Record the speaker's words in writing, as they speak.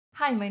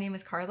Hi, my name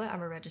is Carla.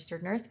 I'm a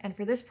registered nurse, and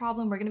for this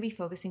problem, we're going to be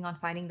focusing on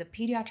finding the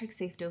pediatric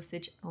safe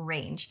dosage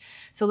range.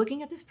 So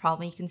looking at this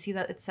problem, you can see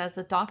that it says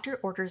the doctor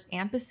orders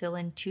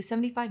ampicillin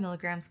 275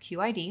 milligrams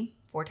QID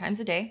 4 times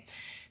a day.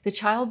 The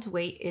child's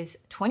weight is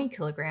 20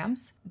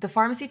 kilograms. The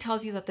pharmacy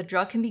tells you that the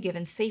drug can be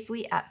given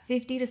safely at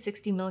 50 to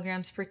 60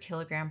 milligrams per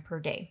kilogram per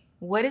day.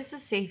 What is the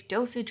safe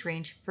dosage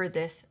range for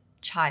this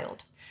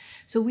child?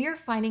 So we are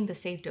finding the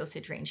safe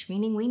dosage range,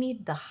 meaning we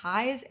need the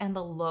highs and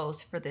the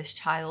lows for this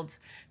child's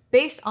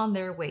based on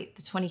their weight,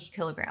 the 20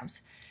 kilograms.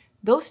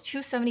 Those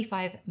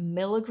 275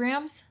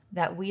 milligrams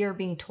that we are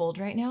being told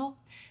right now,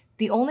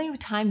 the only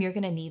time you're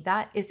gonna need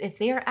that is if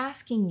they are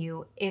asking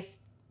you if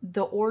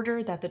the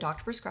order that the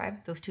doctor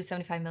prescribed, those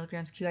 275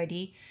 milligrams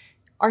QID,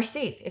 are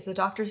safe. If the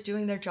doctor's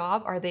doing their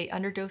job, are they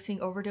underdosing,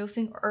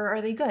 overdosing, or are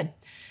they good?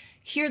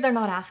 Here, they're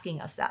not asking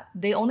us that.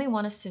 They only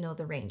want us to know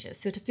the ranges.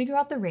 So to figure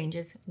out the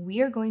ranges,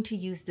 we are going to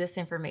use this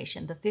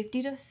information, the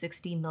 50 to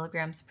 60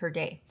 milligrams per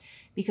day,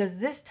 because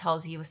this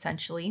tells you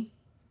essentially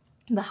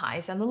the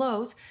highs and the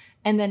lows,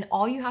 and then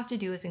all you have to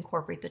do is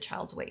incorporate the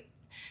child's weight.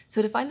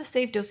 So to find the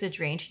safe dosage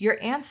range, your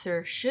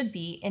answer should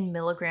be in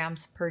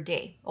milligrams per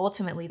day.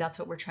 Ultimately, that's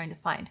what we're trying to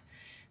find.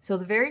 So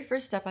the very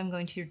first step I'm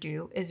going to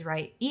do is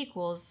write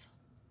equals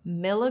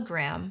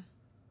milligram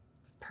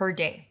per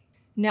day.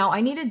 Now I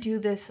need to do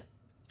this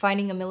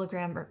finding a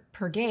milligram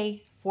per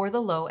day for the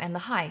low and the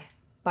high.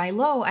 By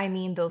low, I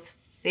mean those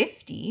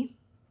 50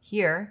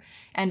 here,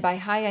 and by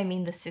high, I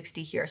mean the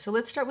 60 here. So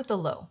let's start with the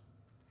low.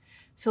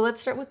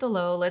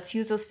 Let's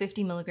use those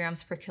 50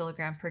 milligrams per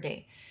kilogram per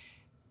day.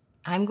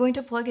 I'm going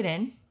to plug it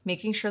in,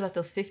 making sure that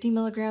those 50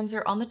 milligrams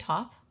are on the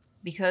top,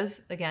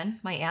 because again,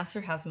 my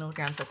answer has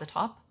milligrams at the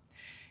top.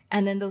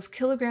 And then those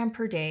kilogram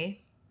per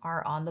day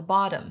are on the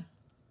bottom.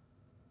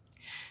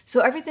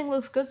 So everything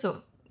looks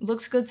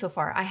good so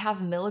far. I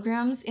have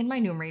milligrams in my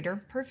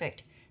numerator,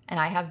 perfect. And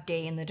I have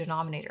day in the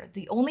denominator.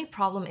 The only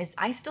problem is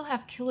I still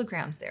have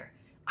kilograms there.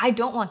 I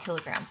don't want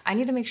kilograms. I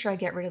need to make sure I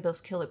get rid of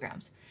those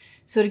kilograms.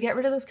 So to get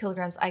rid of those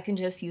kilograms, I can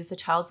just use the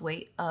child's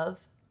weight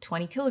of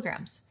 20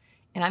 kilograms.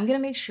 And I'm gonna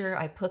make sure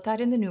I put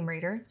that in the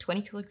numerator,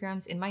 20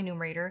 kilograms in my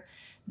numerator.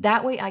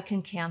 That way I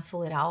can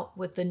cancel it out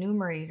with the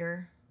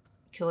numerator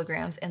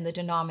kilograms and the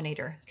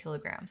denominator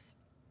kilograms.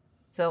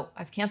 So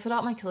I've canceled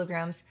out my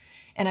kilograms,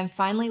 and I'm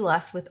finally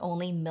left with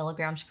only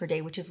milligrams per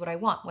day, which is what I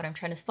want, what I'm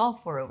trying to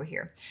solve for over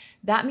here.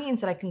 That means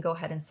that I can go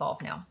ahead and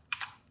solve now.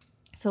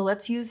 So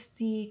let's use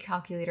the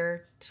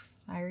calculator.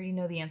 I already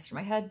know the answer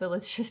in my head, but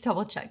let's just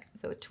double check.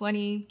 So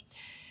 20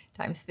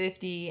 times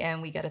 50,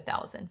 and we get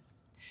 1,000.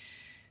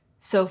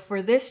 So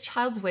for this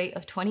child's weight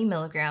of 20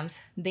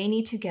 milligrams, they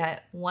need to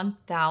get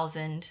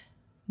 1,000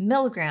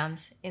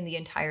 milligrams in the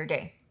entire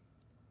day.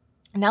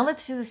 Now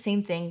let's do the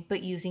same thing,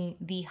 but using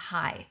the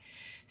high.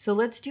 So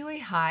let's do a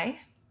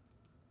high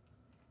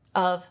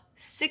of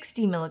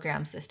 60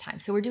 milligrams this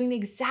time. So we're doing the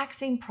exact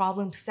same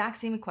problem,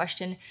 exact same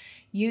question,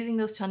 using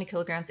those 20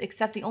 kilograms,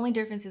 except the only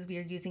difference is we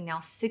are using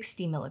now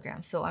 60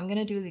 milligrams. So I'm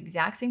gonna do the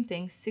exact same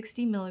thing,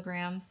 60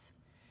 milligrams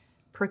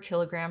per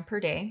kilogram per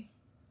day.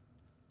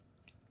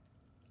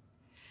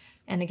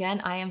 And again,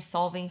 I am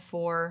solving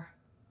for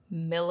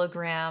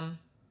milligram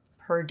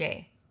per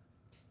day.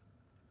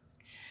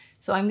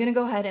 So I'm gonna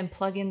go ahead and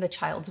plug in the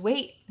child's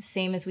weight,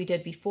 same as we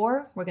did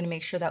before. We're gonna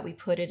make sure that we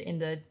put it in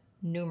the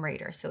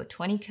numerator. So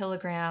 20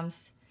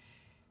 kilograms,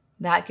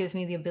 that gives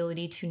me the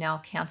ability to now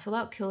cancel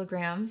out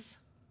kilograms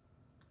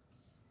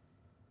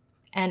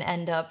and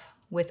end up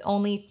with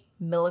only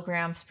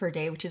milligrams per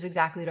day, which is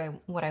exactly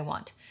what I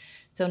want.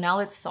 So now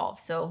let's solve.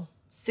 So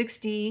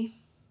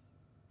 60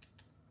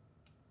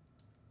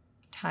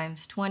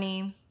 times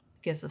 20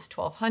 gives us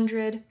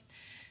 1,200.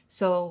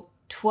 So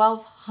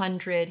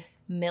 1,200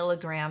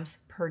 milligrams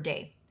per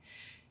day.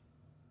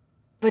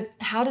 But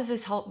how does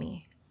this help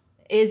me?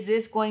 Is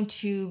this going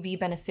to be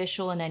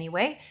beneficial in any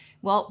way?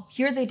 Well,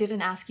 here they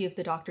didn't ask you if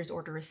the doctor's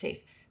order is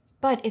safe.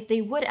 But if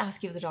they would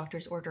ask you if the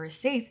doctor's order is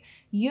safe,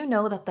 you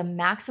know that the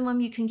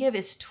maximum you can give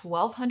is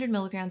 1,200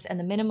 milligrams and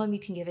the minimum you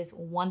can give is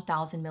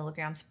 1,000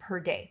 milligrams per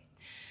day.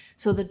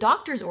 So the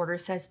doctor's order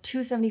says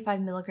 275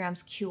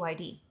 milligrams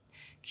QID.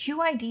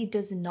 QID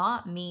does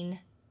not mean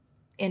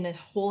in a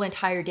whole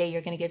entire day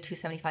you're going to give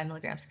 275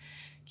 milligrams.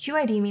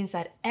 QID means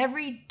that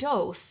every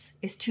dose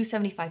is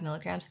 275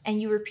 milligrams, and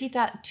you repeat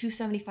that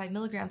 275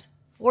 milligrams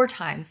 4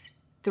 times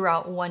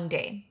throughout one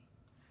day.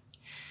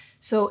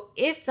 So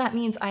if that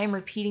means I am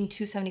repeating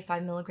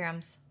 275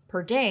 milligrams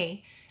per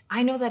day,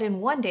 I know that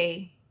in one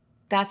day,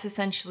 that's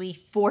essentially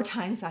 4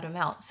 times that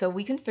amount. So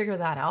we can figure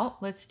that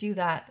out. Let's do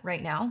that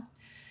right now.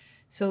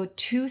 So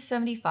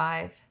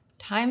 275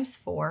 times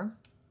 4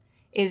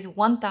 is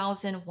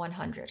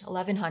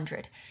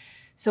 1,100.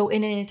 So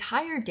in an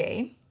entire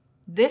day,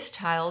 this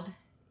child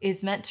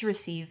is meant to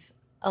receive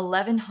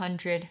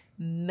 1,100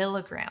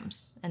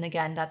 milligrams. And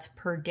again, that's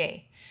per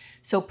day.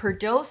 So per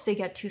dose, they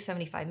get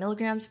 275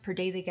 milligrams. Per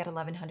day, they get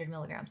 1,100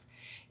 milligrams.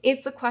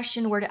 If the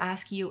question were to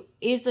ask you,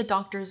 is the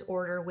doctor's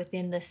order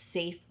within the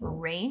safe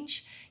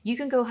range? You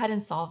can go ahead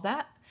and solve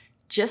that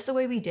just the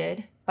way we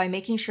did by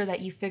making sure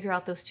that you figure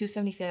out those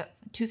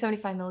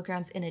 275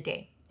 milligrams in a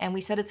day. And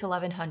we said it's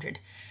 1100.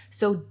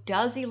 So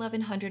does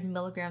 1100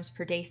 milligrams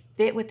per day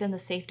fit within the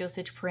safe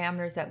dosage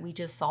parameters that we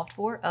just solved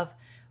for of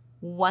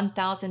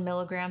 1000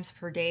 milligrams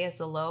per day as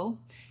the low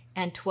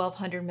and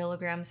 1200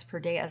 milligrams per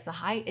day as the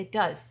high? It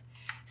does.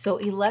 So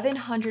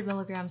 1100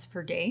 milligrams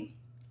per day,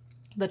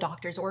 the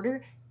doctor's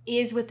order,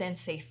 is within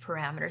safe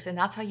parameters, and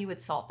that's how you would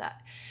solve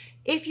that.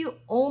 If you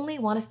only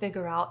want to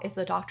figure out if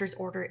the doctor's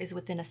order is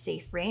within a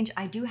safe range,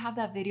 I do have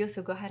that video,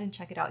 so go ahead and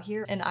check it out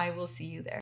here, and I will see you there.